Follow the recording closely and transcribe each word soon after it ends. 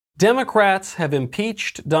Democrats have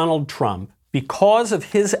impeached Donald Trump because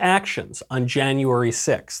of his actions on January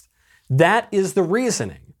 6th. That is the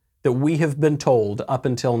reasoning that we have been told up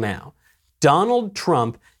until now. Donald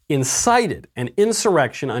Trump incited an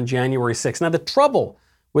insurrection on January 6th. Now, the trouble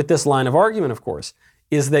with this line of argument, of course,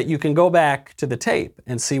 is that you can go back to the tape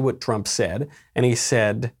and see what Trump said. And he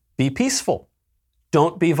said, be peaceful.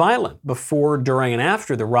 Don't be violent before, during, and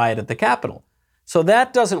after the riot at the Capitol. So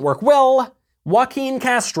that doesn't work. Well, Joaquin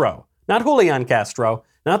Castro, not Julian Castro,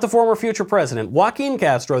 not the former future president, Joaquin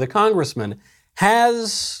Castro, the congressman,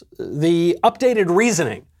 has the updated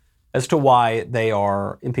reasoning as to why they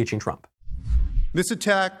are impeaching Trump. This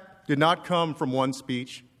attack did not come from one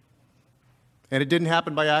speech, and it didn't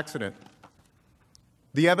happen by accident.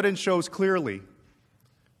 The evidence shows clearly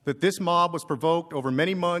that this mob was provoked over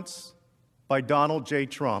many months by Donald J.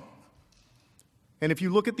 Trump. And if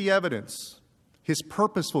you look at the evidence, his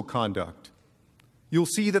purposeful conduct, you'll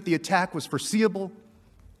see that the attack was foreseeable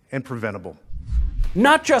and preventable.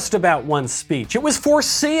 Not just about one speech. It was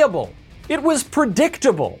foreseeable. It was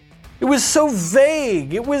predictable. It was so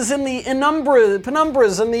vague. It was in the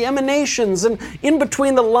penumbras and the emanations and in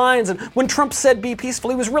between the lines. And when Trump said be peaceful,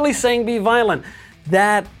 he was really saying be violent.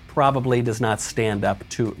 That probably does not stand up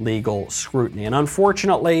to legal scrutiny. And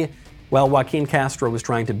unfortunately, while Joaquin Castro was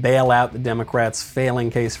trying to bail out the Democrats' failing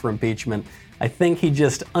case for impeachment, I think he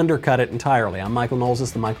just undercut it entirely. I'm Michael Knowles. This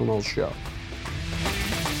is The Michael Knowles Show.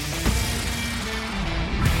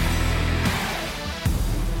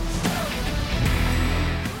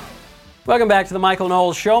 Welcome back to The Michael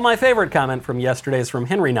Knowles Show. My favorite comment from yesterday is from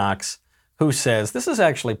Henry Knox, who says, this is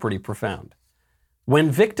actually pretty profound.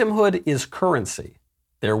 When victimhood is currency,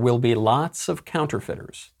 there will be lots of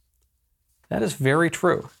counterfeiters. That is very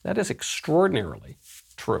true. That is extraordinarily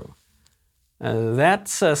true.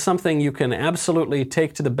 That's something you can absolutely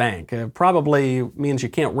take to the bank. Probably means you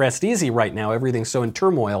can't rest easy right now. Everything's so in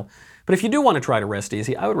turmoil. But if you do want to try to rest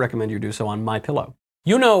easy, I would recommend you do so on MyPillow.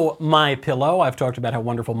 You know MyPillow. I've talked about how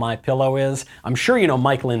wonderful MyPillow is. I'm sure you know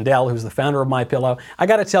Mike Lindell, who's the founder of MyPillow. I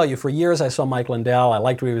got to tell you, for years I saw Mike Lindell. I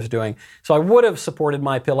liked what he was doing. So I would have supported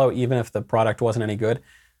MyPillow even if the product wasn't any good.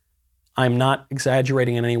 I'm not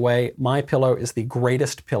exaggerating in any way. MyPillow is the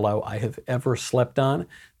greatest pillow I have ever slept on.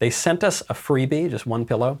 They sent us a freebie, just one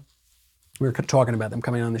pillow. We were talking about them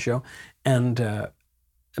coming on the show. And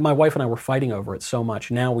my wife and I were fighting over it so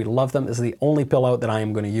much. Now we love them. This is the only pillow that I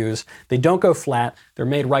am going to use. They don't go flat. They're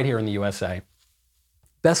made right here in the USA.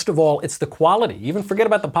 Best of all, it's the quality. Even forget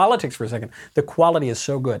about the politics for a second. The quality is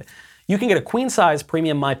so good. You can get a queen-size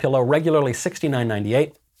premium MyPillow regularly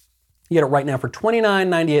 $69.98. You get it right now for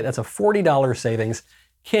 $29.98. That's a $40 savings.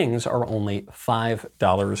 Kings are only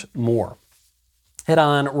 $5 more. Head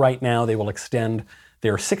on right now. They will extend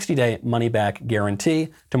their 60-day money-back guarantee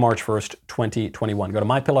to March 1st, 2021. Go to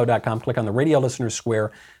MyPillow.com, click on the Radio Listeners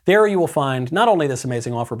Square. There you will find not only this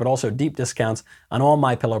amazing offer, but also deep discounts on all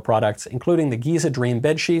MyPillow products, including the Giza Dream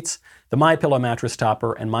bed sheets, the MyPillow mattress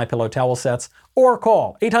topper, and MyPillow towel sets. Or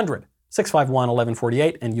call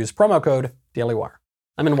 800-651-1148 and use promo code DailyWire.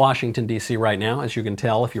 I'm in Washington, D.C. right now, as you can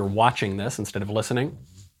tell if you're watching this instead of listening.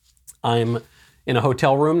 I'm in a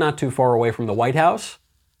hotel room not too far away from the White House.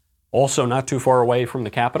 Also not too far away from the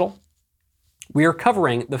Capitol. We are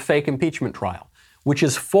covering the fake impeachment trial, which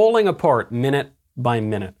is falling apart minute by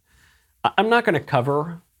minute. I'm not going to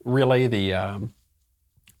cover really the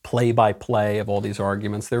play-by-play of all these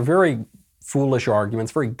arguments. They're very foolish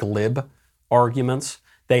arguments, very glib arguments.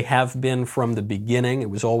 They have been from the beginning. It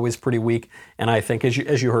was always pretty weak. And I think, as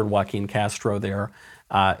you heard Joaquin Castro there,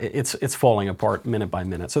 it's falling apart minute by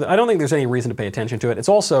minute. So I don't think there's any reason to pay attention to it. It's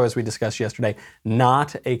also, as we discussed yesterday,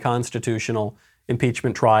 not a constitutional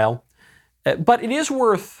impeachment trial. But it is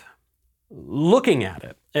worth looking at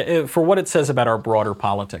it for what it says about our broader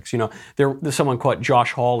politics. You know, there's someone called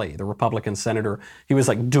Josh Hawley, the Republican senator. He was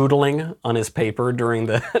like doodling on his paper during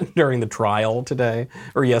the trial today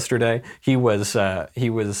or yesterday. He was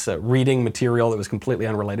reading material that was completely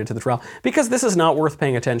unrelated to the trial because this is not worth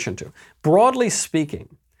paying attention to. Broadly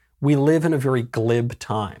speaking, we live in a very glib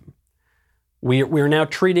time. We are now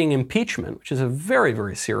treating impeachment, which is a very,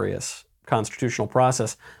 very serious constitutional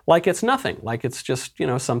process, like it's nothing, like it's just,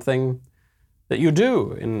 something that you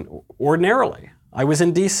do ordinarily. I was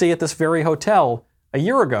in D.C. at this very hotel a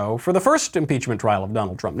year ago for the first impeachment trial of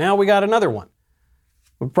Donald Trump. Now we got another one.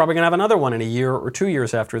 We're probably going to have another one in a year or 2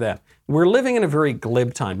 years after that. We're living in a very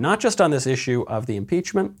glib time, not just on this issue of the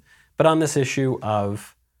impeachment, but on this issue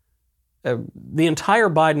of the entire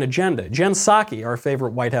Biden agenda. Jen Psaki, our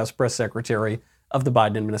favorite White House press secretary of the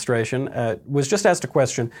Biden administration, was just asked a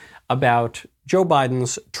question about Joe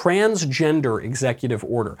Biden's transgender executive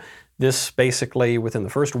order. This basically, within the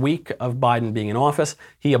first week of Biden being in office,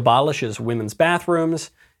 he abolishes women's bathrooms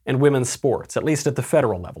and women's sports, at least at the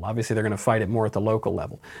federal level. Obviously, they're going to fight it more at the local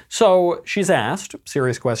level. So she's asked,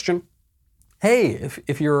 serious question, hey,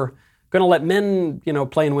 if you're going to let men,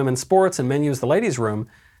 play in women's sports and men use the ladies' room,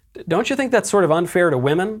 don't you think that's sort of unfair to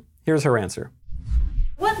women? Here's her answer.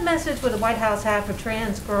 What message would the White House have for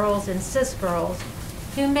trans girls and cis girls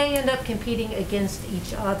who may end up competing against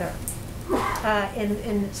each other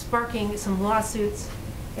and sparking some lawsuits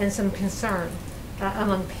and some concern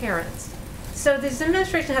among parents? So does the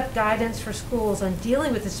administration have guidance for schools on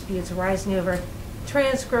dealing with disputes arising over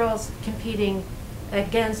trans girls competing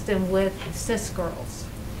against and with cis girls?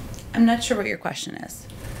 I'm not sure what your question is.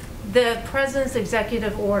 The president's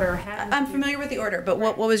executive order. I'm familiar with the order, but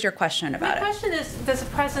what was your question about it? My question is, does the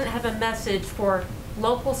president have a message for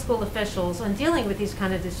local school officials on dealing with these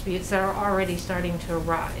kind of disputes that are already starting to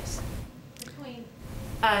arise between,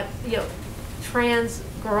 trans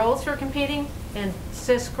girls who are competing and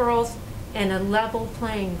cis girls in a level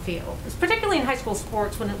playing field, particularly in high school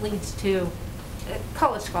sports when it leads to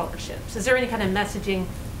college scholarships? Is there any kind of messaging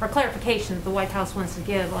or clarification that the White House wants to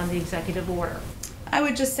give on the executive order? I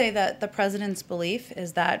would just say that the president's belief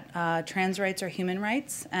is that trans rights are human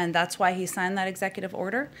rights, and that's why he signed that executive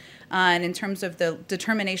order. And in terms of the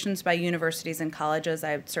determinations by universities and colleges,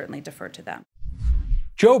 I would certainly defer to them.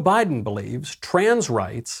 Joe Biden believes trans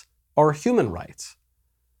rights are human rights.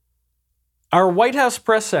 Our White House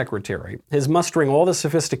press secretary is mustering all the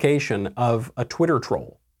sophistication of a Twitter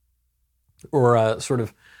troll or a sort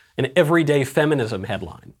of an everyday feminism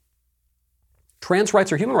headline. Trans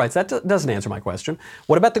rights are human rights. That doesn't answer my question.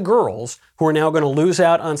 What about the girls who are now going to lose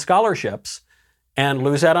out on scholarships and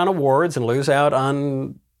lose out on awards and lose out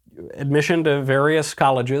on admission to various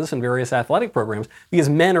colleges and various athletic programs because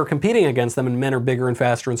men are competing against them and men are bigger and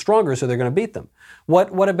faster and stronger, so they're going to beat them?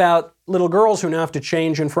 What about little girls who now have to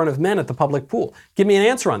change in front of men at the public pool? Give me an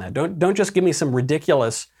answer on that. Don't just give me some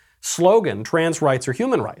ridiculous slogan, trans rights are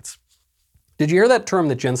human rights. Did you hear that term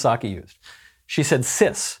that Jen Psaki used? She said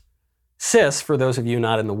cis. Cis, for those of you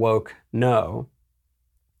not in the woke know,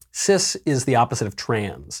 cis is the opposite of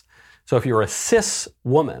trans. So if you're a cis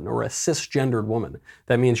woman or a cisgendered woman,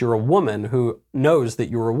 that means you're a woman who knows that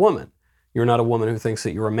you're a woman. You're not a woman who thinks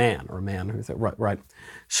that you're a man or a man who thinks, right.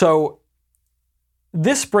 So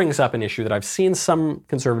this brings up an issue that I've seen some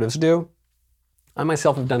conservatives do. I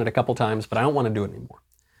myself have done it a couple times, but I don't want to do it anymore.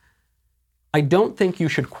 I don't think you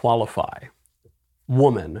should qualify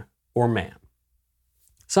woman or man.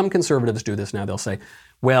 Some conservatives do this now. They'll say,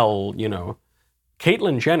 well,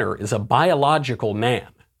 Caitlyn Jenner is a biological man.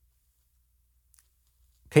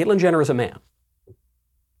 Caitlyn Jenner is a man.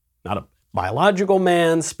 Not a biological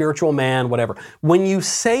man, spiritual man, whatever. When you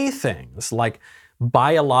say things like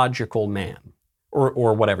biological man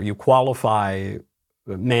or whatever, you qualify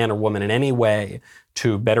man or woman in any way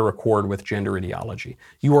to better accord with gender ideology.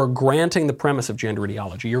 You are granting the premise of gender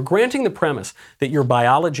ideology. You're granting the premise that your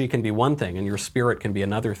biology can be one thing and your spirit can be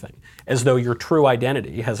another thing, as though your true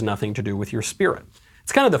identity has nothing to do with your spirit.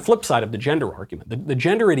 It's kind of the flip side of the gender argument. The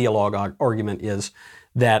gender ideologue argument is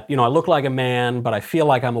that, I look like a man, but I feel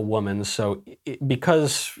like I'm a woman. So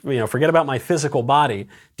because, forget about my physical body,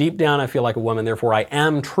 deep down I feel like a woman, therefore I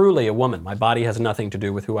am truly a woman. My body has nothing to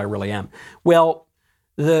do with who I really am. Well,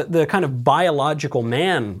 the kind of biological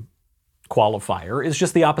man qualifier is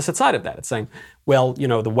just the opposite side of that. It's saying, well,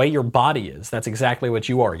 the way your body is, that's exactly what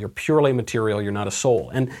you are. You're purely material, you're not a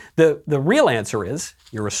soul. And the real answer is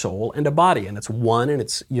you're a soul and a body, and it's one and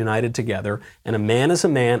it's united together, and a man is a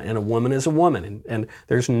man and a woman is a woman. And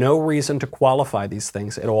there's no reason to qualify these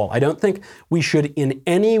things at all. I don't think we should in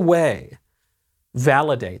any way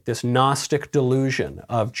validate this Gnostic delusion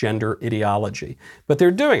of gender ideology. But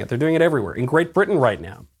they're doing it. They're doing it everywhere. In Great Britain right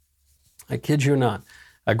now, I kid you not,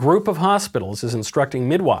 a group of hospitals is instructing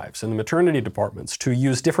midwives in the maternity departments to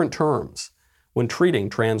use different terms when treating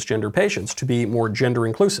transgender patients to be more gender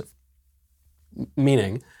inclusive.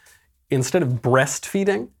 Meaning, instead of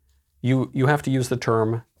breastfeeding, you have to use the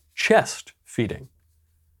term chest feeding.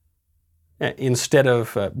 Instead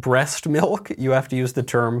of breast milk, you have to use the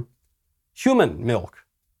term human milk,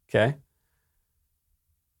 okay?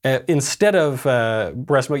 Instead of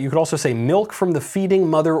breast milk, you could also say milk from the feeding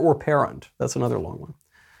mother or parent. That's another long one.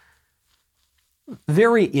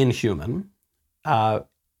 Very inhuman.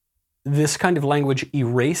 This kind of language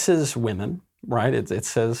erases women, right? It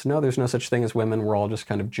says, no, there's no such thing as women. We're all just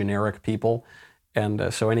kind of generic people.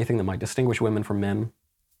 And so anything that might distinguish women from men,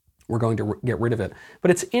 we're going to get rid of it. But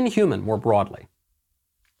it's inhuman more broadly.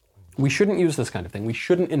 We shouldn't use this kind of thing. We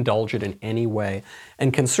shouldn't indulge it in any way.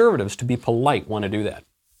 And conservatives, to be polite, want to do that.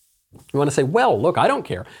 You want to say, well, look, I don't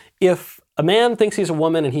care. If a man thinks he's a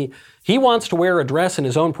woman and he wants to wear a dress in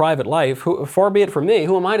his own private life, far be it from me,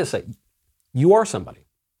 who am I to say? You are somebody.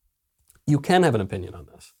 You can have an opinion on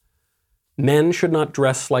this. Men should not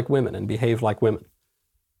dress like women and behave like women.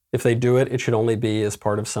 If they do it, it should only be as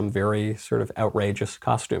part of some very sort of outrageous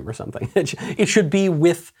costume or something. It should be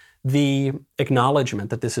with the acknowledgement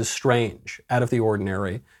that this is strange, out of the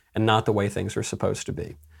ordinary, and not the way things are supposed to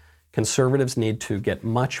be. Conservatives need to get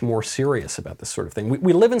much more serious about this sort of thing.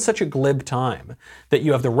 We live in such a glib time that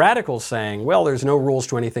you have the radicals saying, well, there's no rules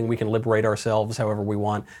to anything. We can liberate ourselves however we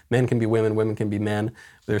want. Men can be women, women can be men.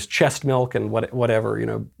 There's chest milk and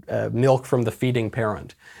whatever, milk from the feeding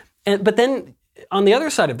parent. But then on the other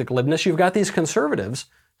side of the glibness, you've got these conservatives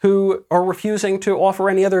who are refusing to offer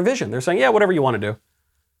any other vision. They're saying, yeah, whatever you want to do.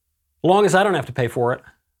 As long as I don't have to pay for it.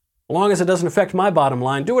 As long as it doesn't affect my bottom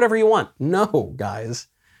line, do whatever you want. No, guys.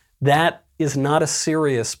 That is not a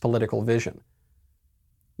serious political vision.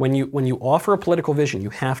 When you offer a political vision,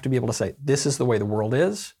 you have to be able to say, this is the way the world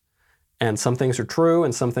is, and some things are true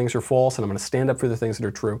and some things are false, and I'm going to stand up for the things that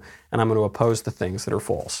are true, and I'm going to oppose the things that are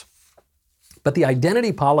false. But the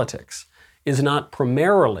identity politics is not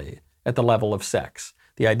primarily at the level of sex.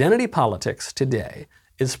 The identity politics today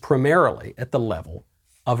is primarily at the level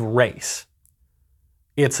of race.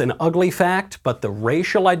 It's an ugly fact, but the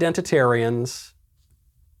racial identitarians,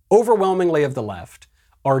 overwhelmingly of the left,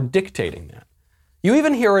 are dictating that. You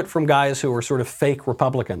even hear it from guys who are sort of fake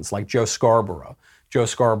Republicans, like Joe Scarborough. Joe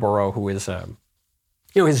Scarborough, who is,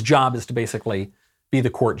 his job is to basically be the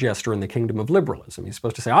court jester in the kingdom of liberalism. He's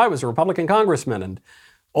supposed to say, I was a Republican congressman, and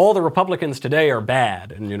all the Republicans today are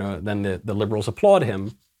bad. And, then the liberals applaud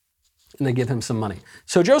him, and they give him some money.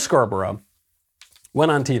 So Joe Scarborough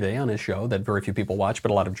went on TV, on his show that very few people watch,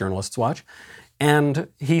 but a lot of journalists watch, and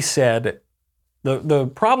he said, The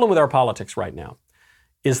problem with our politics right now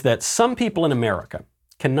is that some people in America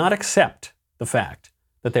cannot accept the fact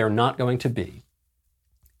that they are not going to be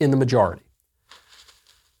in the majority.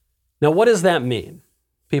 Now, what does that mean?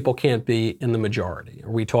 People can't be in the majority.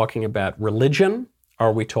 Are we talking about religion?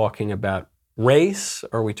 Are we talking about race?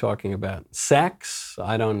 Are we talking about sex?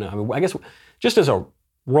 I don't know. I guess just as a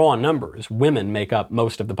raw numbers, women make up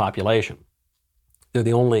most of the population. They're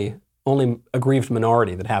the only aggrieved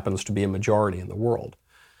minority that happens to be a majority in the world.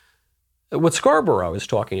 What Scarborough is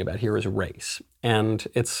talking about here is race. And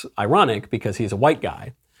it's ironic because he's a white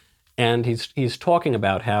guy. And he's talking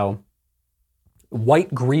about how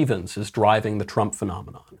white grievance is driving the Trump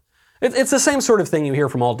phenomenon. It's the same sort of thing you hear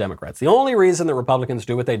from all Democrats. The only reason that Republicans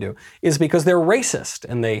do what they do is because they're racist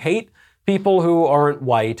and they hate people who aren't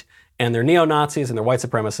white, and they're neo-Nazis and they're white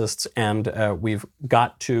supremacists, and we've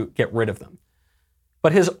got to get rid of them.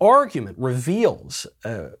 But his argument reveals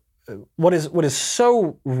what is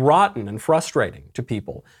so rotten and frustrating to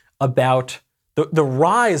people about the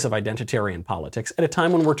rise of identitarian politics at a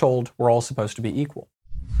time when we're told we're all supposed to be equal.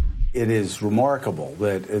 It is remarkable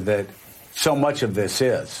that so much of this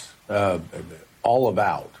is all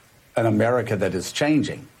about an America that is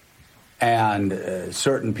changing, and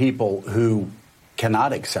certain people who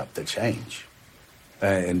cannot accept the change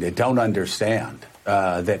and they don't understand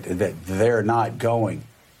that they're not going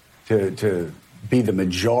to be the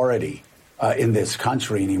majority in this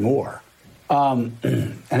country anymore. And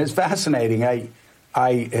it's fascinating.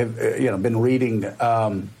 I have been reading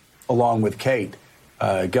along with Kate,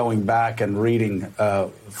 going back and reading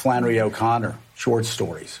Flannery O'Connor short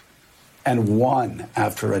stories, and one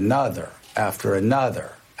after another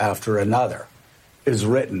is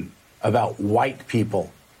written about white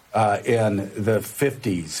people in the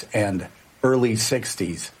 50s and early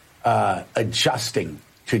 60s adjusting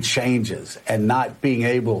to changes and not being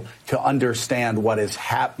able to understand what is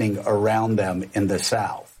happening around them in the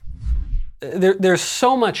South. There's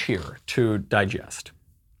so much here to digest.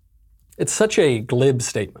 It's such a glib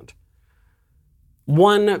statement.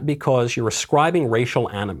 One, because you're ascribing racial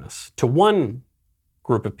animus to one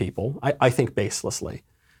group of people, I think baselessly,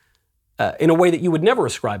 in a way that you would never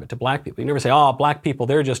ascribe it to black people. You never say, oh, black people,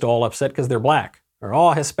 they're just all upset because they're black. Or,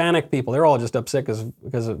 oh, Hispanic people, they're all just upset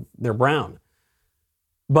because they're brown.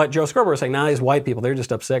 But Joe Scarborough is saying, nah, these white people, they're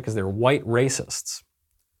just upset because they're white racists.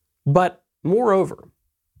 But moreover,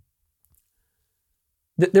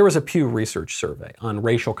 there was a Pew Research survey on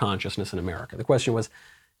racial consciousness in America. The question was,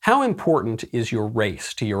 how important is your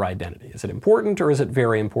race to your identity? Is it important, or is it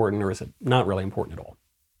very important, or is it not really important at all?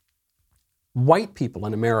 White people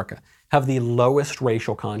in America have the lowest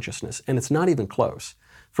racial consciousness, and it's not even close.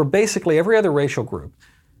 For basically every other racial group,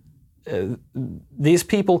 these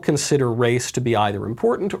people consider race to be either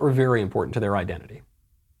important or very important to their identity.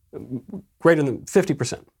 Greater than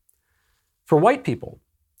 50%. For white people,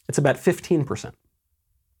 It's about 15%.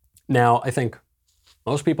 Now, I think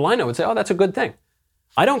most people I know would say, oh, that's a good thing.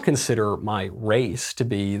 I don't consider my race to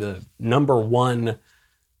be the number one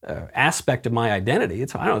aspect of my identity.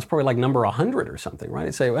 It's probably like number 100 or something, right?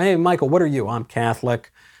 I'd say, hey, Michael, what are you? I'm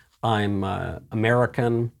Catholic. I'm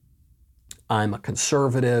American. I'm a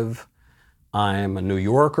conservative. I'm a New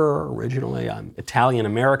Yorker originally. I'm Italian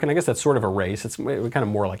American. I guess that's sort of a race. It's kind of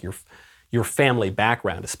more like your family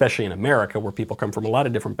background, especially in America where people come from a lot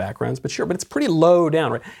of different backgrounds. But sure, but it's pretty low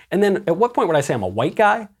down, right? And then at what point would I say I'm a white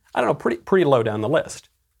guy? I don't know, pretty low down the list.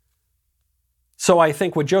 So I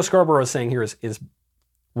think what Joe Scarborough is saying here is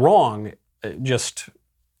wrong, just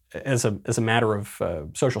as a matter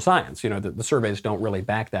of social science. The surveys don't really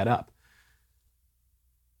back that up.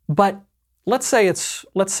 But let's say it's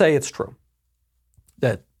true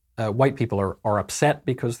that white people are upset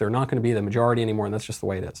because they're not going to be the majority anymore, and that's just the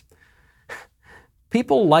way it is.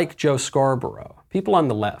 People like Joe Scarborough, people on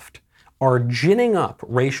the left, are ginning up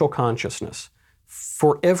racial consciousness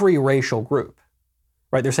for every racial group.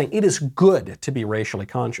 Right? They're saying it is good to be racially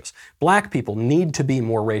conscious. Black people need to be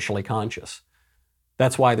more racially conscious.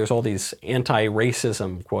 That's why there's all these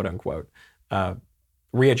anti-racism, quote unquote,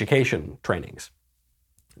 re-education trainings.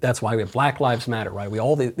 That's why we have Black Lives Matter, right? We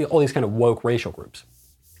all these kind of woke racial groups.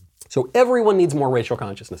 So everyone needs more racial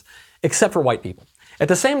consciousness, except for white people. At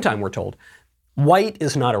the same time, we're told, white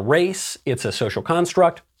is not a race, it's a social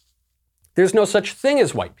construct. There's no such thing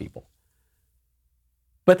as white people.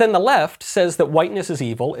 But then the left says that whiteness is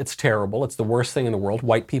evil, it's terrible, it's the worst thing in the world.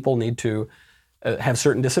 White people need to have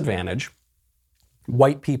certain disadvantage.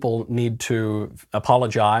 White people need to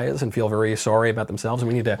apologize and feel very sorry about themselves. And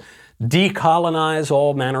we need to decolonize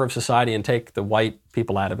all manner of society and take the white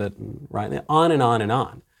people out of it, and right on and on and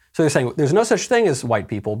on. So they're saying there's no such thing as white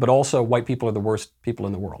people, but also white people are the worst people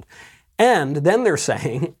in the world. And then they're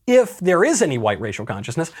saying, if there is any white racial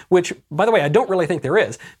consciousness, which, by the way, I don't really think there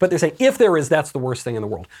is, but they're saying if there is, that's the worst thing in the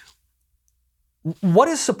world. What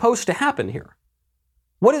is supposed to happen here?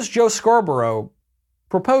 What is Joe Scarborough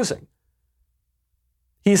proposing?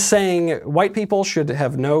 He's saying white people should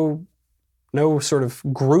have no sort of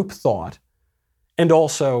group thought, and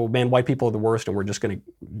also, man, white people are the worst and we're just going to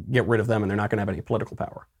get rid of them and they're not going to have any political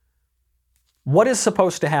power. What is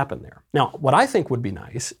supposed to happen there? Now, what I think would be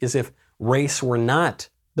nice is if race were not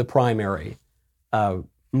the primary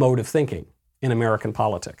mode of thinking in American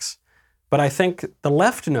politics. But I think the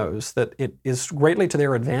left knows that it is greatly to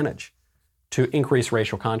their advantage to increase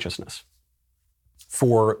racial consciousness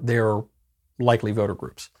for their likely voter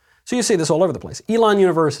groups. So you see this all over the place. Elon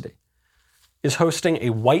University is hosting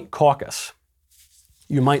a white caucus.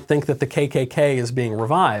 You might think that the KKK is being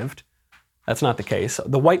revived. That's not the case.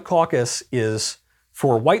 The White Caucus is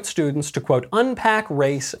for white students to, quote, unpack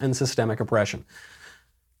race and systemic oppression.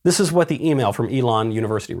 This is what the email from Elon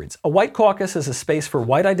University reads. A white caucus is a space for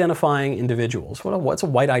white-identifying individuals. What's a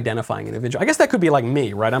white-identifying individual? I guess that could be like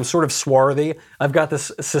me, right? I'm sort of swarthy. I've got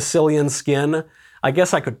this Sicilian skin. I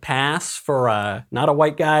guess I could pass for not a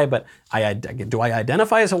white guy, but do I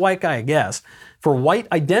identify as a white guy? I guess. For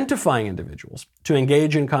white-identifying individuals to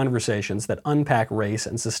engage in conversations that unpack race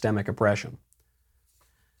and systemic oppression.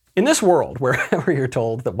 In this world, wherever you're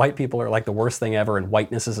told that white people are like the worst thing ever and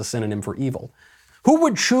whiteness is a synonym for evil, who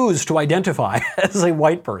would choose to identify as a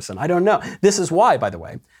white person? I don't know. This is why, by the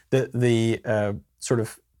way, the sort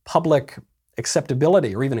of public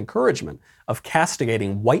acceptability or even encouragement of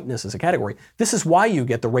castigating whiteness as a category, this is why you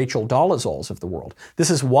get the Rachel Dolezals of the world.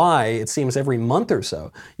 This is why it seems every month or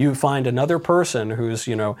so you find another person who's,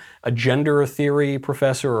 a gender theory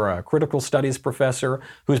professor or a critical studies professor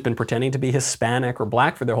who's been pretending to be Hispanic or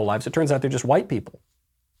black for their whole lives. It turns out they're just white people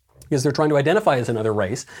because they're trying to identify as another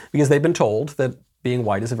race because they've been told that being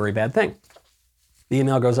white is a very bad thing. The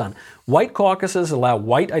email goes on. White caucuses allow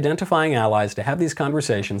white-identifying allies to have these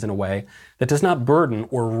conversations in a way that does not burden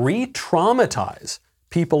or re-traumatize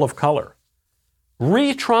people of color.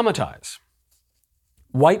 Re-traumatize.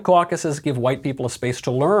 White caucuses give white people a space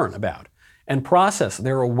to learn about and process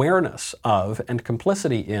their awareness of and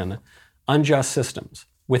complicity in unjust systems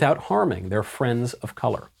without harming their friends of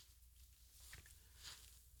color.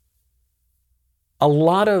 A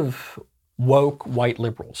lot of woke white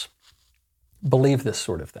liberals believe this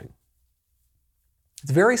sort of thing.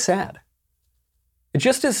 It's very sad. It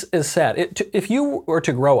just is sad. If you were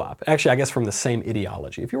to grow up, actually I guess from the same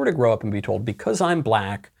ideology, if you were to grow up and be told, because I'm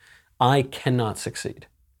black, I cannot succeed.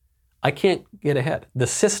 I can't get ahead. The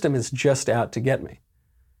system is just out to get me.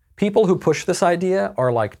 People who push this idea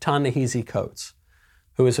are like Ta-Nehisi Coates,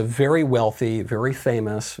 who is a very wealthy, very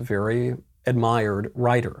famous, very admired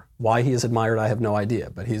writer. Why he is admired, I have no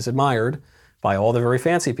idea, but he's admired by all the very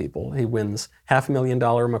fancy people. He wins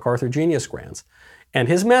 $500,000 MacArthur Genius Grants. And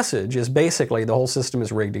his message is basically the whole system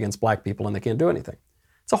is rigged against black people and they can't do anything.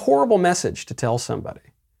 It's a horrible message to tell somebody.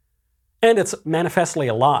 And it's manifestly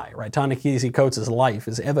a lie, right? Ta-Nehisi Coates' life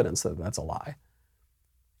is evidence that that's a lie.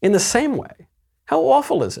 In the same way, how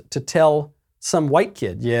awful is it to tell some white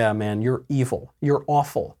kid, yeah, man, you're evil, you're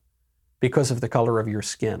awful because of the color of your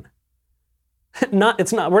skin?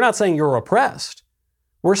 We're not saying you're oppressed.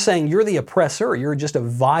 We're saying you're the oppressor. You're just a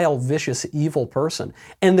vile, vicious, evil person.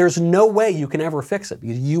 And there's no way you can ever fix it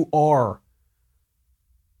because you are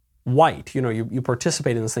white. You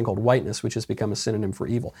participate in this thing called whiteness, which has become a synonym for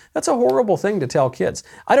evil. That's a horrible thing to tell kids.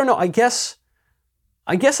 I don't know. I guess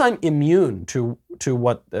I'm immune to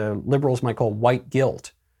what liberals might call white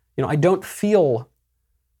guilt. I don't feel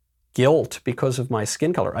guilt because of my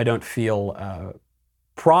skin color. I don't feel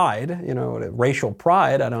pride, racial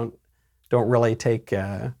pride. I don't really take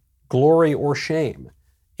glory or shame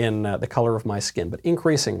in the color of my skin. But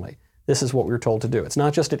increasingly, this is what we're told to do. It's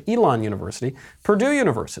not just at Elon University. Purdue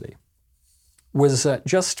University was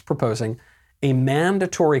just proposing a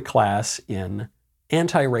mandatory class in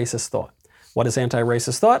anti-racist thought. What is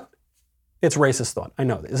anti-racist thought? It's racist thought. I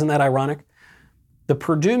know. Isn't that ironic? The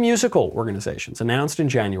Purdue Musical Organizations announced in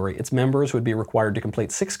January its members would be required to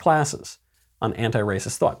complete 6 classes on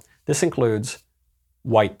anti-racist thought. This includes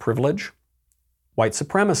white privilege, white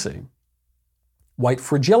supremacy, white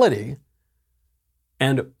fragility,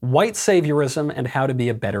 and white saviorism and how to be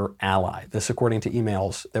a better ally. This according to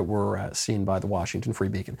emails that were seen by the Washington Free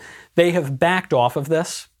Beacon. They have backed off of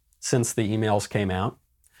this since the emails came out.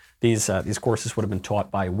 These courses would have been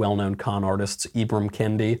taught by well-known con artists Ibram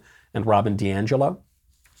Kendi and Robin DiAngelo.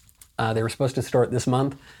 They were supposed to start this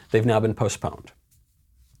month. They've now been postponed.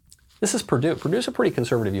 This is Purdue. Purdue's a pretty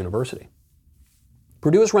conservative university.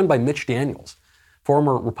 Purdue is run by Mitch Daniels,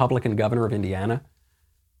 former Republican governor of Indiana,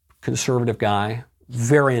 conservative guy,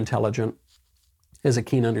 very intelligent, has a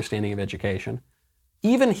keen understanding of education.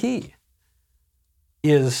 Even he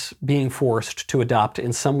is being forced to adopt,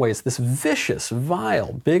 in some ways, this vicious,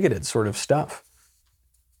 vile, bigoted sort of stuff.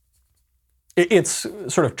 It's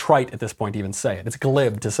sort of trite at this point to even say it. It's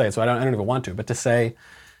glib to say it, so I don't even want to, but to say,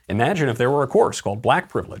 imagine if there were a course called black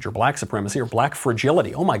privilege or black supremacy or black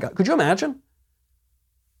fragility. Oh my God, could you imagine?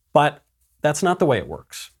 But that's not the way it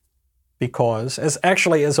works. Because, as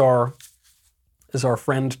our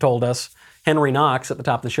friend told us, Henry Knox at the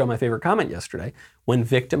top of the show, my favorite comment yesterday, when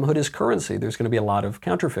victimhood is currency, there's going to be a lot of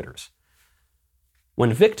counterfeiters.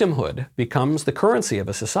 When victimhood becomes the currency of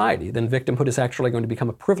a society, then victimhood is actually going to become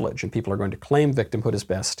a privilege, and people are going to claim victimhood as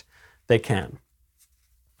best they can.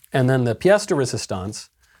 And then the pièce de résistance,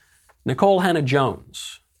 Nikole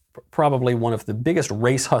Hannah-Jones, probably one of the biggest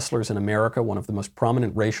race hustlers in America, one of the most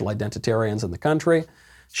prominent racial identitarians in the country.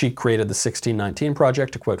 She created the 1619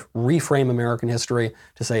 Project to, quote, reframe American history,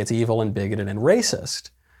 to say it's evil and bigoted and racist.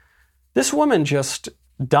 This woman just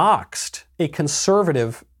doxed a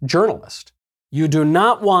conservative journalist. You do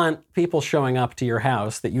not want people showing up to your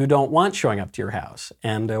house that you don't want showing up to your house.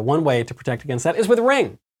 And one way to protect against that is with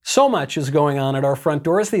Ring. So much is going on at our front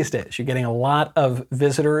doors these days. You're getting a lot of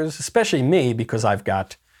visitors, especially me, because I've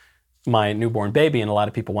got my newborn baby and a lot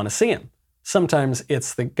of people want to see him. Sometimes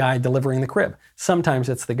it's the guy delivering the crib. Sometimes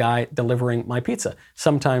it's the guy delivering my pizza.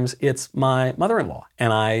 Sometimes it's my mother-in-law.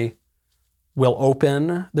 And I will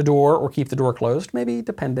open the door or keep the door closed, maybe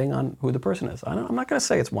depending on who the person is. I'm not going to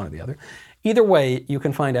say it's one or the other. Either way, you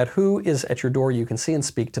can find out who is at your door. You can see and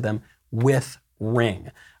speak to them with Ring.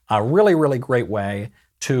 A really, really great way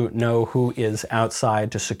to know who is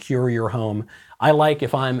outside, to secure your home. I like,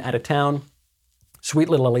 if I'm out of town, sweet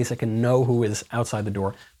little Elisa can know who is outside the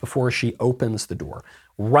door before she opens the door.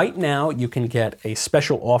 Right now, you can get a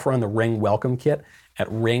special offer on the Ring Welcome Kit at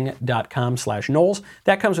ring.com/Knowles.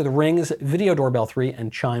 That comes with Ring's Video Doorbell 3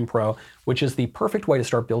 and Chime Pro, which is the perfect way to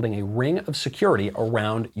start building a ring of security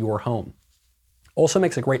around your home. Also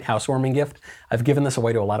makes a great housewarming gift. I've given this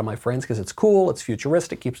away to a lot of my friends because it's cool, it's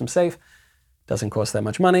futuristic, keeps them safe. Doesn't cost that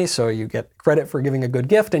much money, so you get credit for giving a good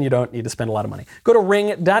gift and you don't need to spend a lot of money. Go to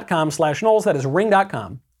ring.com/Knowles. That is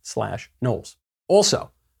ring.com/Knowles.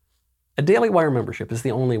 Also, a Daily Wire membership is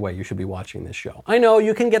the only way you should be watching this show. I know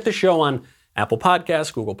you can get the show on Apple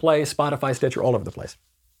Podcasts, Google Play, Spotify, Stitcher, all over the place.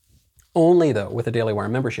 Only, though, with a Daily Wire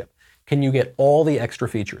membership can you get all the extra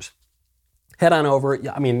features. Head on over.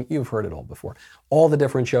 I mean, you've heard it all before. All the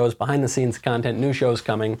different shows, behind-the-scenes content, new shows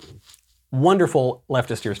coming, wonderful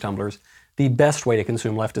Leftist Ears tumblers, the best way to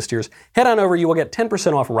consume Leftist Ears. Head on over. You will get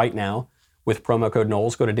 10% off right now with promo code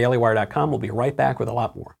Knowles. Go to dailywire.com. We'll be right back with a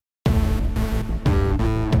lot more.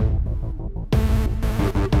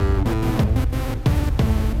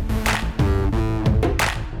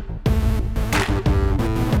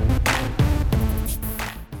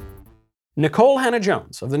 Nicole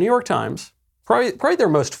Hannah-Jones of the New York Times, probably their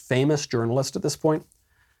most famous journalist at this point,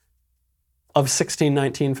 of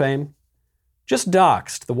 1619 fame, just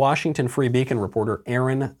doxed the Washington Free Beacon reporter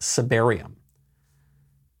Aaron Sibarium.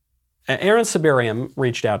 Aaron Sibarium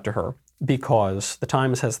reached out to her because the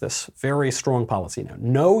Times has this very strong policy now.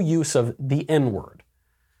 No use of the N-word.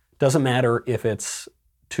 Doesn't matter if it's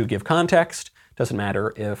to give context. Doesn't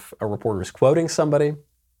matter if a reporter is quoting somebody.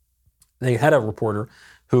 They had a reporter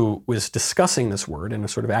who was discussing this word in a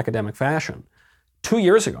sort of academic fashion 2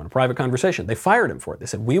 years ago in a private conversation. They fired him for it. They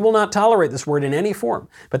said, we will not tolerate this word in any form.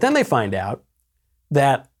 But then they find out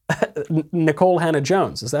that Nicole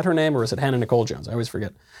Hannah-Jones, is that her name or is it Hannah Nicole Jones? I always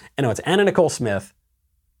forget. No, it's Anna Nicole Smith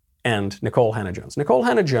and Nicole Hannah-Jones. Nicole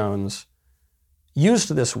Hannah-Jones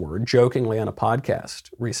used this word jokingly on a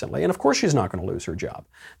podcast recently. And of course she's not going to lose her job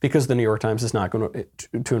because the New York Times is not going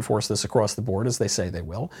to enforce this across the board as they say they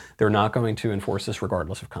will. They're not going to enforce this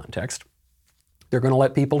regardless of context. They're going to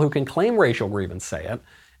let people who can claim racial grievance say it,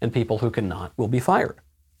 and people who cannot will be fired,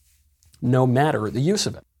 no matter the use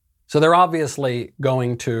of it. So they're obviously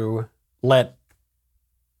going to let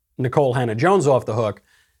Nicole Hannah-Jones off the hook,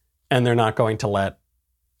 and they're not going to let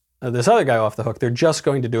this other guy off the hook. They're just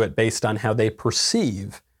going to do it based on how they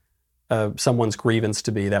perceive someone's grievance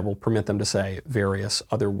to be that will permit them to say various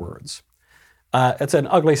other words. It's an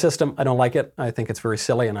ugly system. I don't like it. I think it's very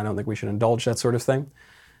silly, and I don't think we should indulge that sort of thing.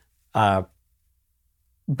 But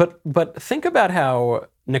think about how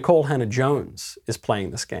Nicole Hannah-Jones is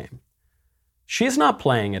playing this game. She's not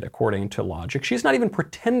playing it according to logic. She's not even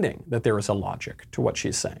pretending that there is a logic to what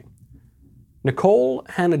she's saying. Nicole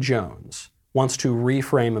Hannah-Jones wants to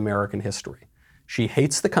reframe American history. She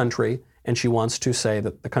hates the country, and she wants to say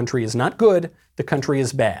that the country is not good, the country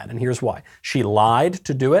is bad. And here's why. She lied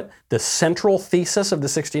to do it. The central thesis of the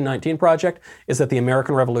 1619 Project is that the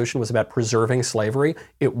American Revolution was about preserving slavery.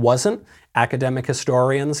 It wasn't. Academic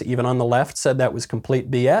historians, even on the left, said that was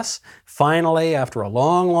complete BS. Finally, after a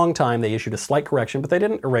long, long time, they issued a slight correction, but they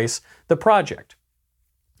didn't erase the project.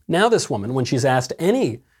 Now this woman, when she's asked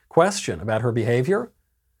any question about her behavior,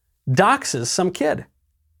 doxes some kid.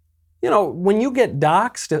 You know, when you get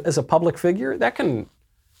doxed as a public figure, that can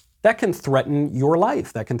threaten your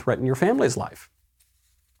life. That can threaten your family's life.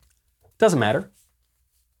 Doesn't matter.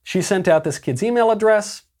 She sent out this kid's email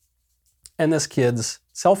address and this kid's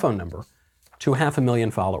cell phone number to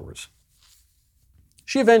 500,000 followers.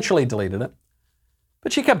 She eventually deleted it,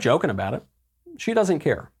 but she kept joking about it. She doesn't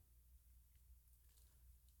care.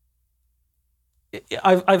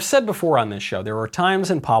 I've said before on this show, there are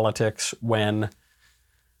times in politics when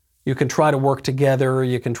you can try to work together,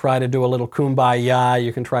 you can try to do a little kumbaya,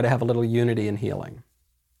 you can try to have a little unity and healing.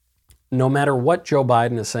 No matter what Joe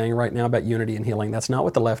Biden is saying right now about unity and healing, that's not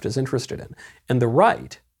what the left is interested in. And the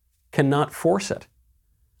right cannot force it.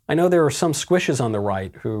 I know there are some squishes on the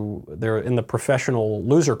right who, they're in the professional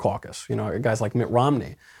loser caucus, you know, guys like Mitt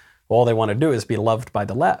Romney. All they want to do is be loved by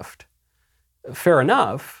the left. Fair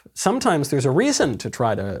enough. Sometimes there's a reason to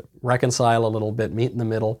try to reconcile a little bit, meet in the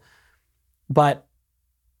middle. But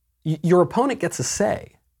your opponent gets a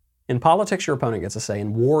say. In politics, your opponent gets a say.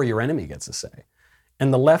 In war, your enemy gets a say.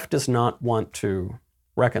 And the left does not want to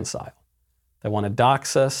reconcile. They want to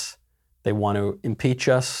dox us. They want to impeach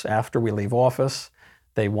us after we leave office.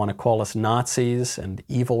 They want to call us Nazis and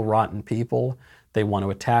evil, rotten people. They want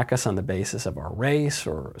to attack us on the basis of our race,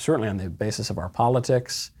 or certainly on the basis of our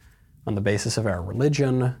politics, on the basis of our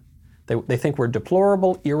religion. They think we're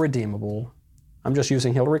deplorable, irredeemable. I'm just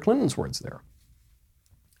using Hillary Clinton's words there.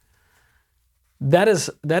 That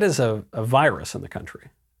is a virus in the country.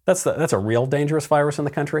 That's a real dangerous virus in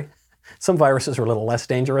the country. Some viruses are a little less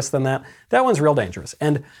dangerous than that. That one's real dangerous.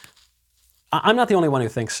 And I'm not the only one who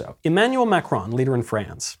thinks so. Emmanuel Macron, leader in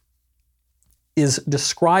France, is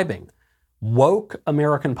describing woke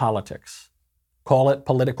American politics. Call it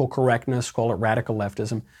political correctness, call it radical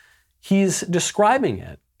leftism. He's describing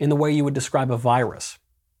it in the way you would describe a virus.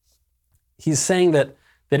 He's saying that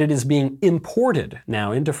it is being imported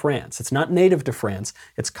now into France. It's not native to France.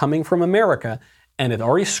 It's coming from America, and it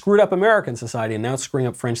already screwed up American society, and now it's screwing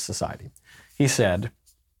up French society. He said,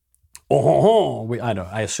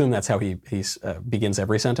 I assume that's how he begins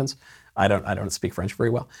every sentence. I don't speak French very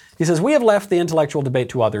well. He says, we have left the intellectual debate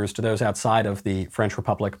to others, to those outside of the French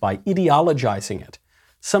Republic, by ideologizing it,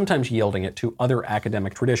 sometimes yielding it to other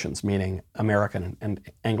academic traditions, meaning American and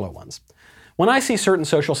Anglo ones. When I see certain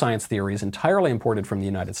social science theories entirely imported from the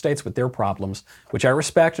United States with their problems, which I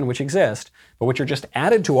respect and which exist, but which are just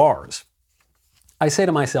added to ours, I say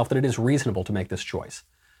to myself that it is reasonable to make this choice.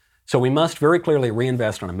 So we must very clearly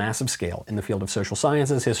reinvest on a massive scale in the field of social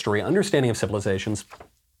sciences, history, understanding of civilizations,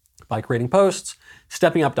 by creating posts,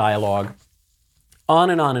 stepping up dialogue, On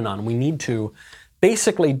and on and on. We need to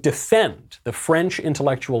basically defend the French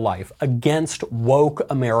intellectual life against woke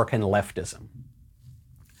American leftism.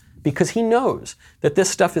 Because he knows that this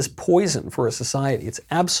stuff is poison for a society. It's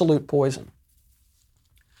absolute poison.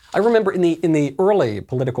 I remember in the early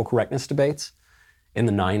political correctness debates in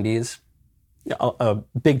the 90s, a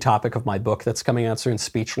big topic of my book that's coming out soon,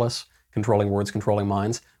 Speechless, Controlling Words, Controlling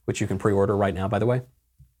Minds, which you can pre-order right now, by the way.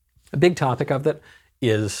 A big topic of that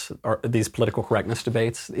are these political correctness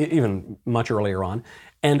debates, even much earlier on.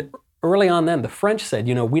 And early on then, the French said,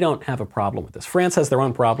 we don't have a problem with this. France has their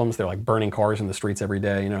own problems. They're like burning cars in the streets every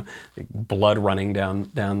day, blood running down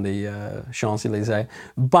the Champs-Élysées.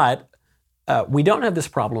 But we don't have this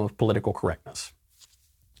problem of political correctness.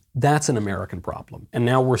 That's an American problem. And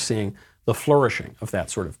now we're seeing the flourishing of that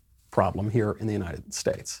sort of problem here in the United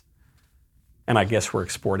States. And I guess we're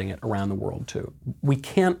exporting it around the world too. We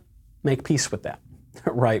can't make peace with that.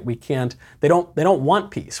 Right? We can't. They don't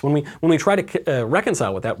want peace. When we try to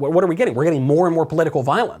reconcile with that, what are we getting? We're getting more and more political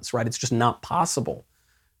violence. Right? It's just not possible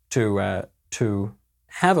to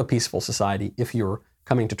have a peaceful society if you're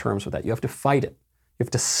coming to terms with that. You have to fight it. You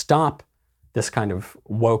have to stop this kind of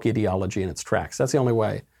woke ideology in its tracks. That's the only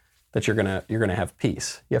way that you're gonna have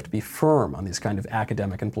peace. You have to be firm on these kind of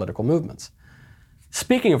academic and political movements.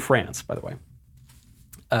 Speaking of France, by the way,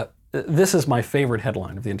 this is my favorite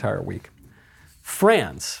headline of the entire week.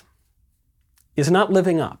 France is not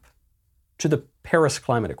living up to the Paris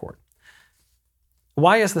Climate Accord.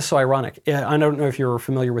 Why is this so ironic? I don't know if you're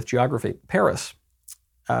familiar with geography. Paris,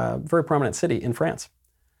 a very prominent city in France.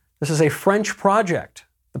 This is a French project,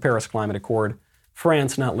 the Paris Climate Accord.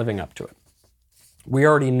 France not living up to it. We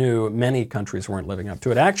already knew many countries weren't living up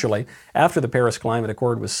to it. Actually, after the Paris Climate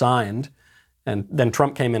Accord was signed, and then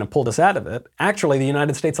Trump came in and pulled us out of it, actually the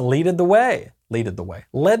United States led the way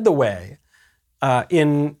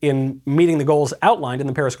in meeting the goals outlined in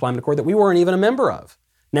the Paris Climate Accord that we weren't even a member of.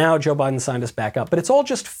 Now Joe Biden signed us back up. But it's all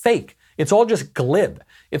just fake. It's all just glib.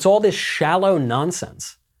 It's all this shallow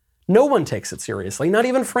nonsense. No one takes it seriously. Not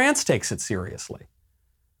even France takes it seriously.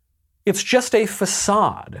 It's just a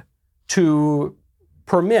facade to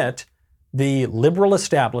permit the liberal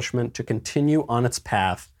establishment to continue on its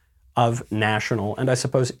path of national and I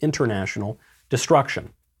suppose international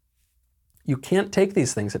destruction. You can't take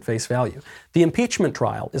these things at face value. The impeachment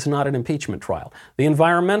trial is not an impeachment trial. The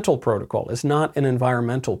environmental protocol is not an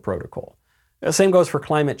environmental protocol. The same goes for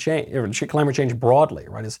climate change broadly,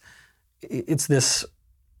 right? It's this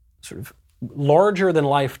sort of larger than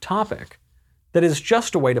life topic that is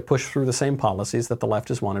just a way to push through the same policies that the left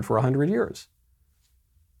has wanted for 100 years.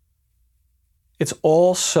 It's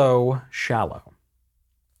all so shallow.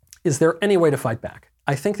 Is there any way to fight back?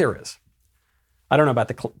 I think there is. I don't know about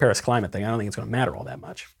the Paris climate thing. I don't think it's going to matter all that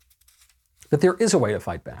much. But there is a way to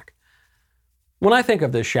fight back. When I think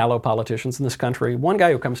of the shallow politicians in this country, one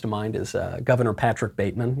guy who comes to mind is Governor Patrick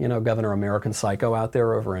Bateman, Governor American Psycho out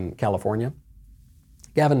there over in California.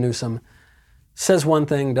 Gavin Newsom says one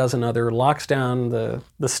thing, does another, locks down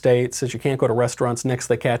the state, says you can't go to restaurants. Next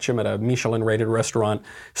they catch him at a Michelin-rated restaurant,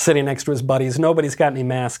 sitting next to his buddies. Nobody's got any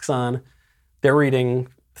masks on. They're eating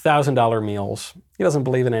 $1,000 meals. He doesn't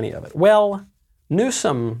believe in any of it. Well,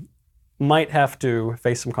 Newsom might have to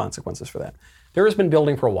face some consequences for that. There has been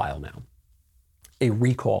building for a while now a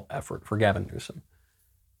recall effort for Gavin Newsom.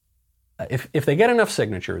 If they get enough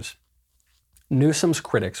signatures, Newsom's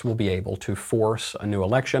critics will be able to force a new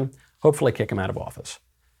election, hopefully kick him out of office.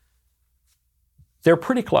 They're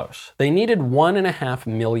pretty close. They needed 1.5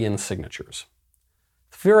 million signatures.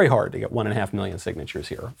 It's very hard to get 1.5 million signatures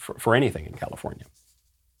here for anything in California.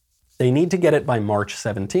 They need to get it by March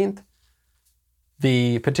 17th.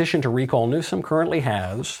 The petition to recall Newsom currently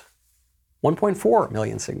has 1.4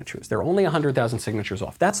 million signatures. They're only 100,000 signatures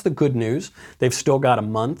off. That's the good news. They've still got a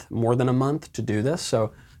month, more than a month, to do this,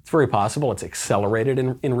 so it's very possible it's accelerated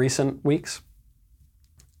in recent weeks.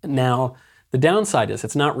 Now, the downside is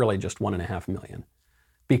it's not really just 1.5 million,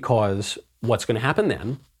 because what's going to happen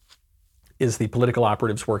then is the political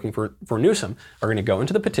operatives working for Newsom are going to go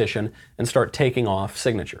into the petition and start taking off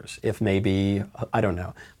signatures. If maybe, I don't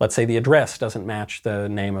know, let's say the address doesn't match the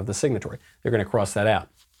name of the signatory, they're going to cross that out.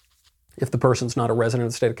 If the person's not a resident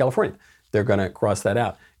of the state of California, they're going to cross that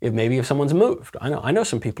out. If someone's moved, I know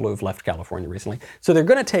some people who've left California recently, so they're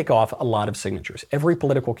going to take off a lot of signatures. Every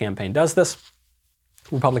political campaign does this.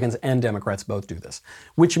 Republicans and Democrats both do this,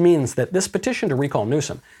 which means that this petition to recall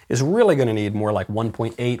Newsom is really going to need more like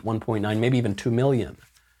 1.8, 1.9, maybe even 2 million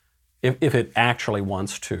if it actually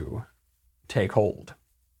wants to take hold.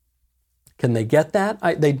 Can they get that?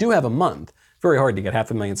 They do have a month very hard to get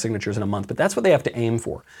 500,000 signatures in a month, but that's what they have to aim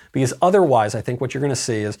for. Because otherwise, I think what you're going to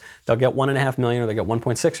see is they'll get 1.5 million or they get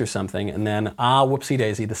 1.6 or something, and then, whoopsie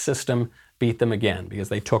daisy, the system beat them again because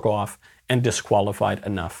they took off and disqualified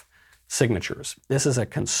enough signatures. This is a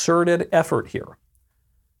concerted effort here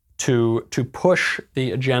to push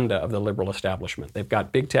the agenda of the liberal establishment. They've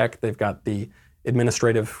got big tech, they've got the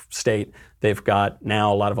administrative state, they've got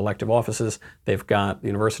now a lot of elective offices, they've got the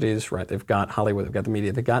universities, right? They've got Hollywood, they've got the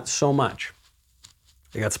media, they've got so much.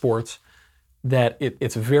 They got sports that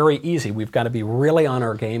it's very easy. We've got to be really on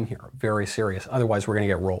our game here, very serious. Otherwise, we're going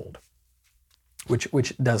to get rolled,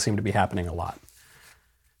 which does seem to be happening a lot.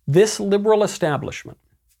 This liberal establishment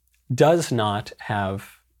does not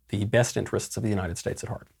have the best interests of the United States at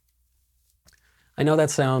heart. I know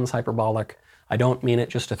that sounds hyperbolic. I don't mean it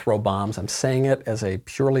just to throw bombs. I'm saying it as a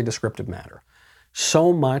purely descriptive matter.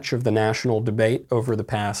 So much of the national debate over the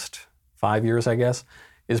past 5 years, I guess,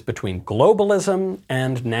 is between globalism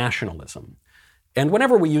and nationalism. And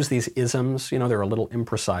whenever we use these isms, they're a little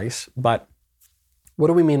imprecise, but what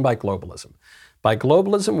do we mean by globalism? By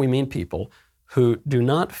globalism, we mean people who do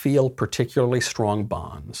not feel particularly strong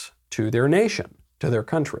bonds to their nation, to their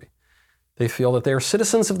country. They feel that they are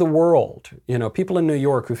citizens of the world. People in New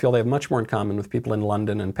York who feel they have much more in common with people in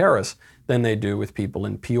London and Paris than they do with people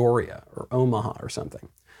in Peoria or Omaha or something.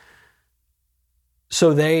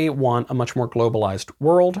 So they want a much more globalized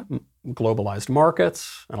world, globalized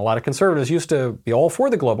markets, and a lot of conservatives used to be all for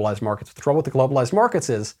the globalized markets. The trouble with the globalized markets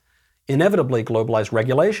is inevitably globalized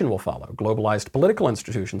regulation will follow, globalized political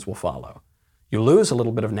institutions will follow. You lose a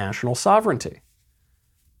little bit of national sovereignty.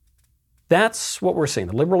 That's what we're seeing,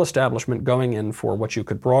 the liberal establishment going in for what you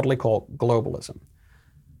could broadly call globalism,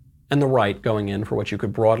 and the right going in for what you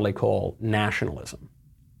could broadly call nationalism.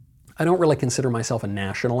 I don't really consider myself a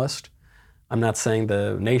nationalist. I'm not saying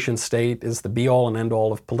the nation state is the be-all and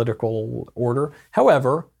end-all of political order.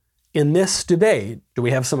 However, in this debate, do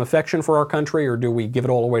we have some affection for our country or do we give it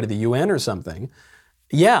all away to the UN or something?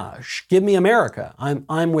 Yeah, give me America.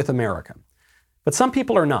 I'm with America. But some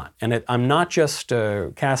people are not, and I'm not just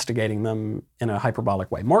castigating them in a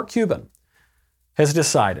hyperbolic way. Mark Cuban has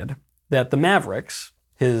decided that the Mavericks,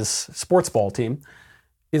 his sports ball team,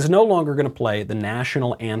 is no longer going to play the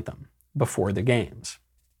national anthem before the games.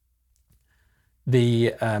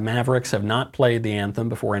 The Mavericks have not played the anthem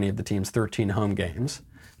before any of the team's 13 home games.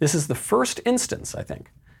 This is the first instance, I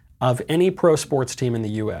think, of any pro sports team in the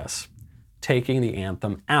U.S. taking the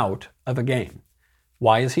anthem out of a game.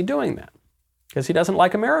 Why is he doing that? Because he doesn't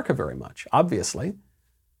like America very much, obviously.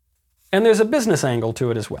 And there's a business angle to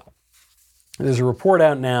it as well. There's a report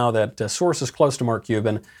out now that sources close to Mark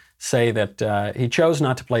Cuban say that he chose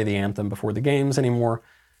not to play the anthem before the games anymore,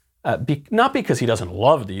 not because he doesn't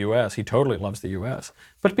love the U.S., he totally loves the U.S.,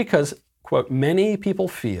 but because, quote, many people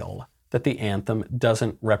feel that the anthem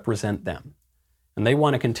doesn't represent them. And they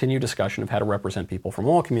want to continue discussion of how to represent people from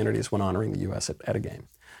all communities when honoring the U.S. at a game.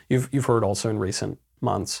 You've heard also in recent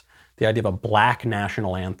months the idea of a black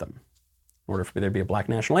national anthem. In order for there to be a black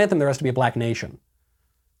national anthem, there has to be a black nation,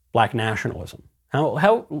 black nationalism.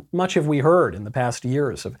 How much have we heard in the past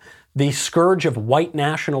years of the scourge of white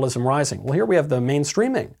nationalism rising? Well, here we have the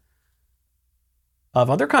mainstreaming of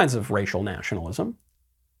other kinds of racial nationalism.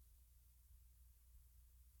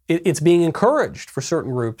 It's being encouraged for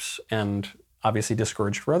certain groups and obviously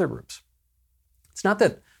discouraged for other groups. It's not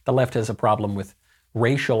that the left has a problem with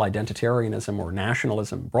racial identitarianism or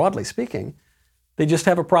nationalism, broadly speaking. They just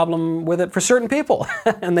have a problem with it for certain people,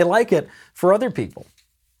 and they like it for other people.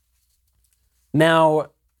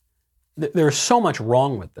 Now, there's so much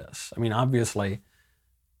wrong with this. I mean, obviously,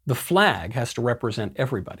 the flag has to represent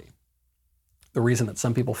everybody. The reason that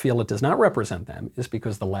some people feel it does not represent them is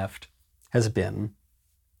because the left has been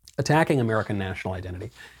attacking American national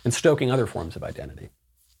identity and stoking other forms of identity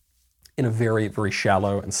in a very, very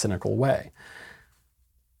shallow and cynical way.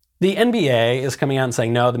 The NBA is coming out and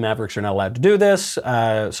saying, no, the Mavericks are not allowed to do this.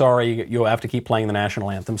 Sorry, you'll have to keep playing the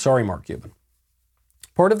national anthem. Sorry, Mark Cuban.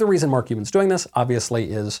 Part of the reason Mark Cuban's doing this,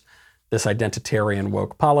 obviously, is this identitarian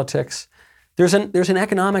woke politics. There's an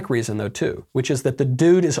economic reason, though, too, which is that the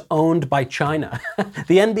dude is owned by China.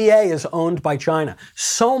 The NBA is owned by China.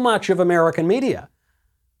 So much of American media,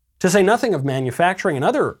 to say nothing of manufacturing and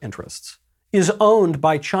other interests, is owned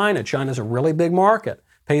by China. China's a really big market,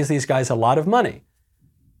 pays these guys a lot of money.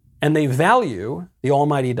 And they value the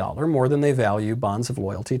almighty dollar more than they value bonds of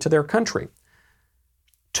loyalty to their country.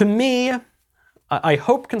 To me, I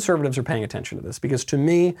hope conservatives are paying attention to this, because to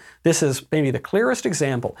me, this is maybe the clearest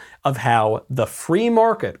example of how the free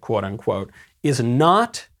market, quote unquote, is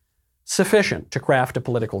not sufficient to craft a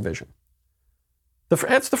political vision.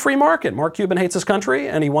 It's the free market. Mark Cuban hates his country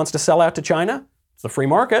and he wants to sell out to China. It's the free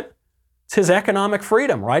market. It's his economic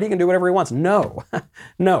freedom, right? He can do whatever he wants. No,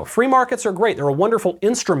 no. Free markets are great. They're a wonderful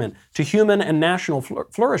instrument to human and national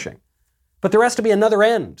flourishing. But there has to be another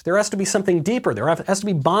end. There has to be something deeper. There has to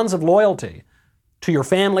be bonds of loyalty to your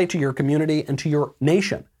family, to your community, and to your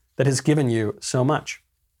nation that has given you so much.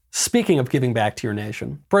 Speaking of giving back to your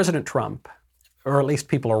nation, President Trump, or at least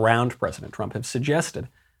people around President Trump, have suggested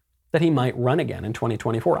that he might run again in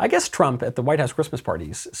 2024. I guess Trump at the White House Christmas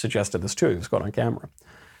parties suggested this too. He was caught on camera.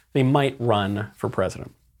 He might run for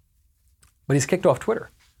president. But he's kicked off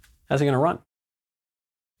Twitter. How's he going to run?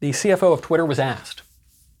 The CFO of Twitter was asked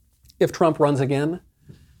if Trump runs again,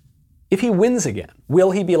 if he wins again,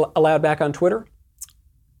 will he be allowed back on Twitter?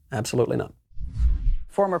 Absolutely not.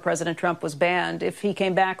 Former President Trump was banned. If he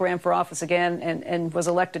came back, ran for office again, and was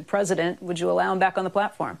elected president, would you allow him back on the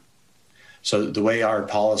platform? So the way our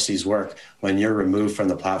policies work, when you're removed from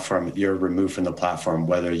the platform, you're removed from the platform,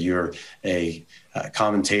 whether you're a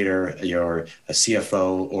commentator, you're a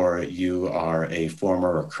CFO, or you are a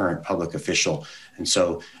former or current public official. And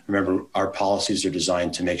so remember, our policies are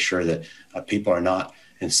designed to make sure that people are not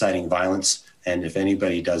inciting violence. And if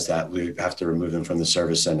anybody does that, we have to remove them from the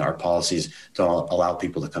service, and our policies don't allow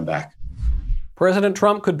people to come back. President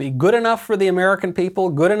Trump could be good enough for the American people,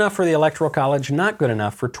 good enough for the Electoral College, not good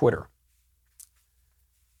enough for Twitter.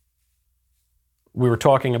 We were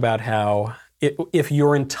talking about how if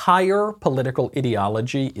your entire political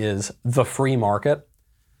ideology is the free market,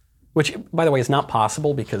 which, by the way, is not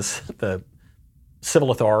possible because the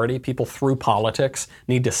civil authority, people through politics,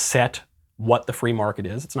 need to set what the free market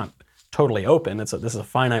is. It's not totally open. This is a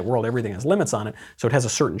finite world. Everything has limits on it, so it has a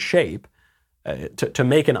certain shape. To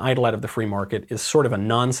make an idol out of the free market is sort of a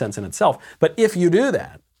nonsense in itself. But if you do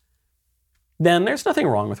that, then there's nothing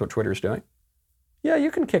wrong with what Twitter's doing. Yeah,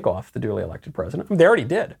 you can kick off the duly elected president. They already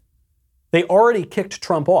did. They already kicked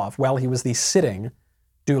Trump off while he was the sitting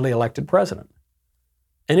duly elected president.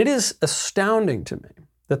 And it is astounding to me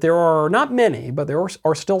that there are not many, but there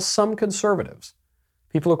are still some conservatives,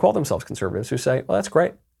 people who call themselves conservatives, who say, well, that's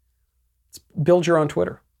great. Build your own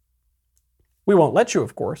Twitter. We won't let you,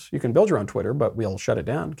 of course. You can build your own Twitter, but we'll shut it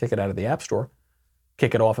down, kick it out of the App Store,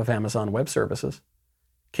 kick it off of Amazon Web Services,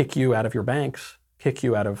 kick you out of your banks, kick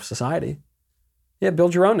you out of society. Yeah,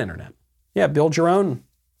 build your own internet. Yeah, build your own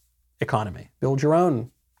economy. Build your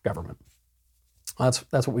own government. That's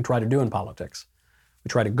what we try to do in politics. We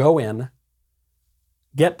try to go in,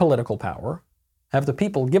 get political power, have the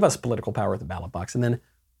people give us political power at the ballot box, and then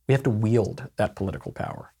we have to wield that political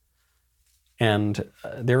power. And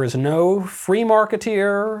there is no free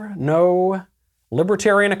marketeer, no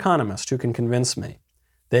libertarian economist who can convince me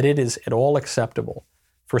that it is at all acceptable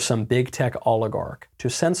for some big tech oligarch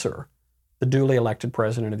to censor the duly elected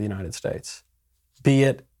president of the United States, be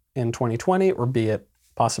it in 2020 or be it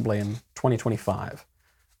possibly in 2025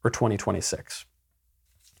 or 2026.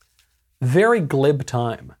 Very glib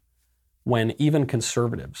time when even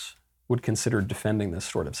conservatives would consider defending this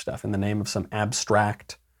sort of stuff in the name of some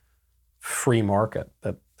abstract free market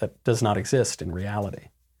that does not exist in reality.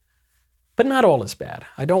 But not all is bad.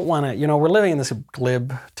 I don't want to, we're living in this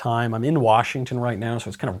glib time. I'm in Washington right now, so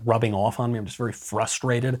it's kind of rubbing off on me. I'm just very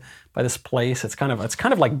frustrated by this place. It's kind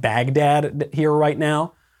of like Baghdad here right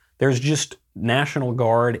now. There's just National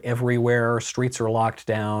Guard everywhere. Streets are locked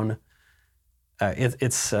down.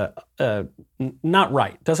 It's not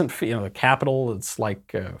right. Doesn't feel, the Capitol, it's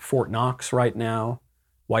like Fort Knox right now.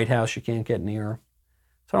 White House you can't get near.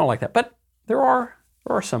 So I don't like that. But there are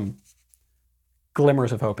some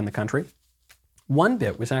glimmers of hope in the country. One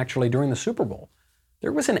bit was actually during the Super Bowl.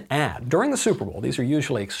 There was an ad during the Super Bowl, these are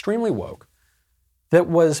usually extremely woke, that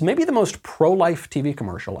was maybe the most pro-life TV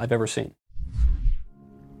commercial I've ever seen.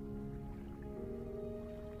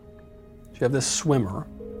 You have this swimmer,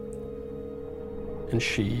 and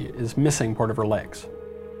she is missing part of her legs.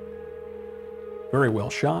 Very well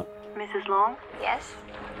shot. Mrs. Long? Yes?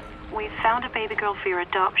 We've found a baby girl for your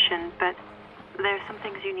adoption, but there's some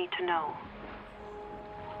things you need to know.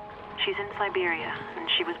 She's in Siberia, and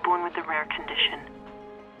she was born with a rare condition.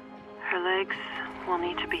 Her legs will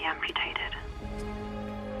need to be amputated.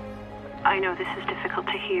 I know this is difficult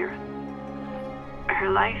to hear. Her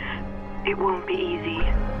life, it won't be easy.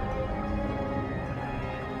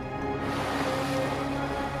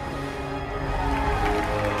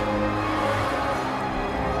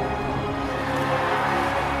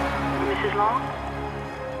 Mrs. Long?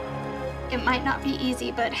 It might not be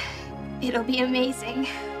easy, but it'll be amazing.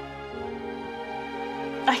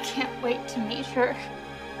 I can't wait to meet her.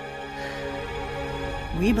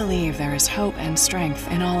 We believe there is hope and strength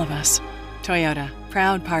in all of us. Toyota,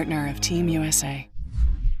 proud partner of Team USA.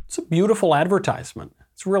 It's a beautiful advertisement.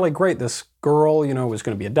 It's really great. This girl, was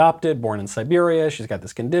going to be adopted, born in Siberia. She's got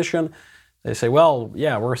this condition. They say, well,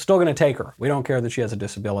 yeah, we're still going to take her. We don't care that she has a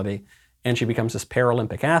disability. And she becomes this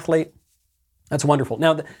Paralympic athlete. That's wonderful.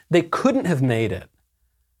 Now, they couldn't have made it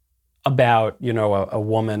about, a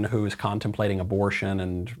woman who's contemplating abortion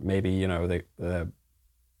and maybe, the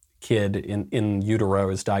kid in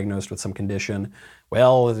utero is diagnosed with some condition.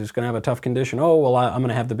 Well, he's going to have a tough condition. Oh, well, I'm going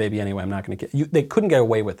to have the baby anyway. I'm not going to They couldn't get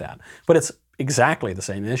away with that. But it's exactly the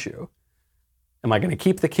same issue. Am I going to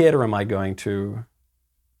keep the kid or am I going to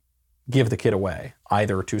give the kid away,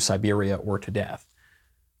 either to Siberia or to death?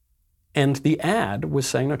 And the ad was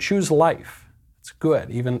saying, no, choose life. It's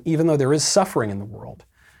good. Even though there is suffering in the world,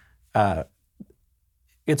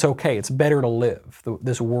 it's okay. It's better to live.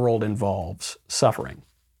 This world involves suffering.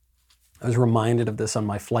 I was reminded of this on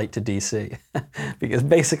my flight to D.C. because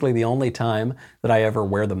basically the only time that I ever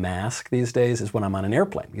wear the mask these days is when I'm on an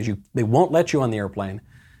airplane, because they won't let you on the airplane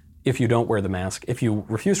if you don't wear the mask. If you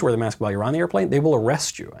refuse to wear the mask while you're on the airplane, they will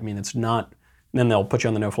arrest you. I mean, it's not, then they'll put you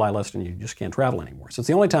on the no-fly list and you just can't travel anymore. So it's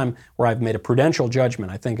the only time where I've made a prudential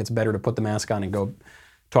judgment. I think it's better to put the mask on and go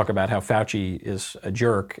talk about how Fauci is a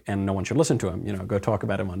jerk and no one should listen to him, go talk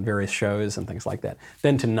about him on various shows and things like that,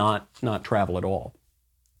 than to not travel at all.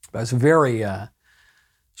 I was very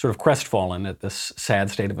sort of crestfallen at this sad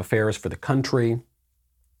state of affairs for the country,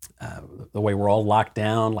 the way we're all locked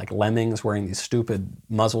down like lemmings, wearing these stupid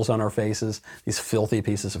muzzles on our faces, these filthy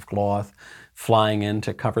pieces of cloth, flying in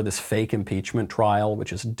to cover this fake impeachment trial,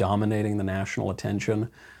 which is dominating the national attention.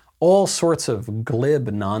 All sorts of glib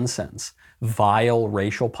nonsense, vile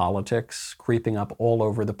racial politics creeping up all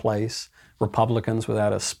over the place, Republicans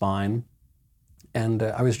without a spine. And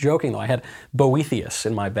I was joking, though. I had Boethius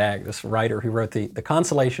in my bag, this writer who wrote the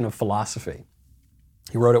Consolation of Philosophy.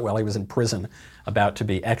 He wrote it while he was in prison, about to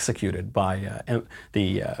be executed by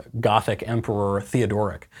the Gothic Emperor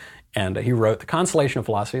Theodoric. And he wrote the Consolation of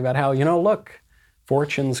Philosophy about how, look,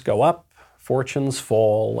 fortunes go up, fortunes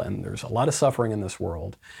fall, and there's a lot of suffering in this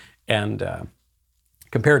world. And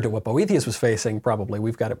compared to what Boethius was facing, probably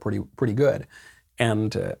we've got it pretty good.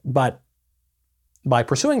 And but by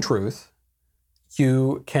pursuing truth,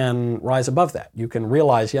 you can rise above that. You can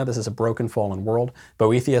realize, this is a broken, fallen world.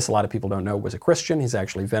 Boethius, a lot of people don't know, was a Christian. He's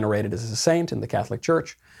actually venerated as a saint in the Catholic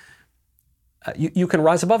Church. You can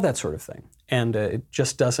rise above that sort of thing. And it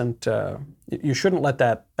just doesn't, you shouldn't let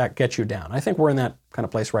that get you down. I think we're in that kind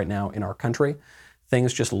of place right now in our country.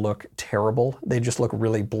 Things just look terrible. They just look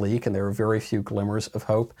really bleak, and there are very few glimmers of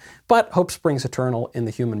hope. But hope springs eternal in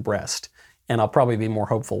the human breast. And I'll probably be more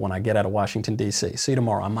hopeful when I get out of Washington, D.C. See you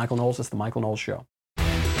tomorrow. I'm Michael Knowles. It's The Michael Knowles Show.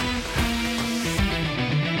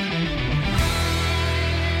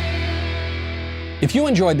 If you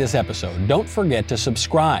enjoyed this episode, don't forget to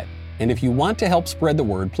subscribe. And if you want to help spread the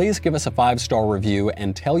word, please give us a 5-star review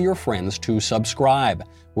and tell your friends to subscribe.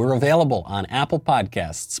 We're available on Apple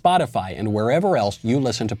Podcasts, Spotify, and wherever else you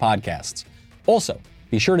listen to podcasts. Also,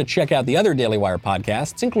 be sure to check out the other Daily Wire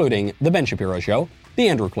podcasts, including The Ben Shapiro Show, The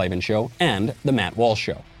Andrew Klavan Show, and The Matt Walsh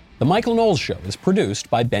Show. The Michael Knowles Show is produced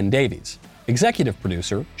by Ben Davies. Executive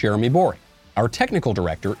producer, Jeremy Boring. Our technical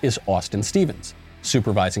director is Austin Stevens.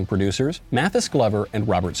 Supervising producers, Mathis Glover and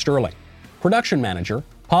Robert Sterling. Production manager,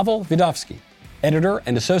 Pavel Vidovsky. Editor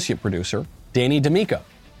and associate producer, Danny D'Amico.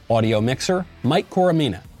 Audio mixer, Mike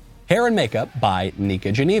Coromina. Hair and makeup by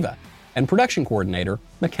Nika Geneva. And production coordinator,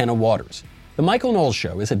 McKenna Waters. The Michael Knowles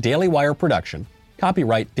Show is a Daily Wire production.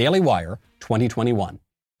 Copyright Daily Wire 2021.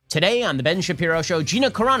 Today on The Ben Shapiro Show,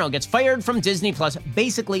 Gina Carano gets fired from Disney Plus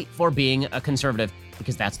basically for being a conservative,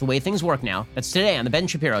 because that's the way things work now. That's today on The Ben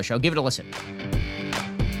Shapiro Show. Give it a listen.